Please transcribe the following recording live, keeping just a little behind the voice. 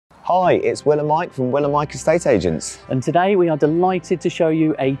Hi, it's Will and Mike from Will and Mike Estate Agents. And today we are delighted to show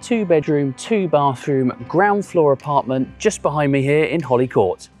you a 2-bedroom, 2-bathroom ground floor apartment just behind me here in Holly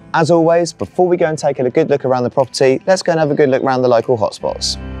Court. As always, before we go and take a good look around the property, let's go and have a good look around the local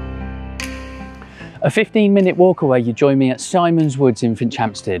hotspots. A 15-minute walk away, you join me at Simon's Woods in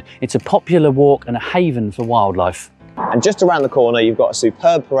Finchampstead. It's a popular walk and a haven for wildlife. And just around the corner, you've got a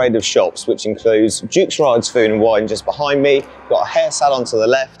superb parade of shops, which includes Duke's Rides Food and Wine just behind me. You've got a hair salon to the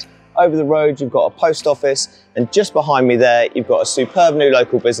left. Over the road, you've got a post office. And just behind me there, you've got a superb new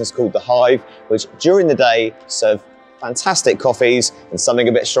local business called The Hive, which during the day serve fantastic coffees and something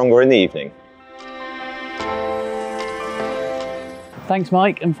a bit stronger in the evening. Thanks,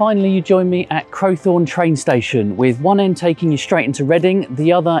 Mike. And finally, you join me at Crowthorne train station, with one end taking you straight into Reading,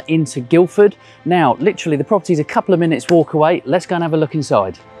 the other into Guildford. Now, literally, the property's a couple of minutes walk away. Let's go and have a look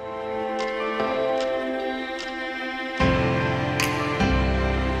inside.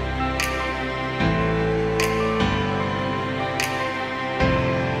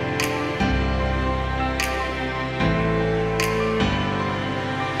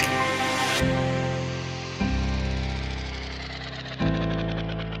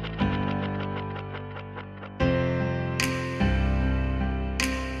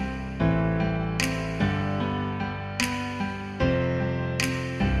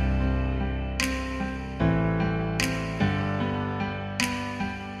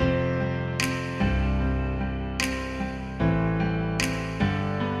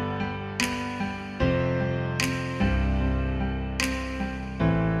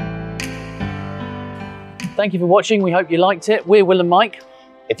 Thank you for watching. We hope you liked it. We're Will and Mike.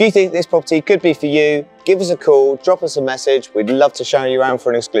 If you think this property could be for you, give us a call, drop us a message. We'd love to show you around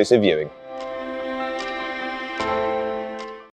for an exclusive viewing.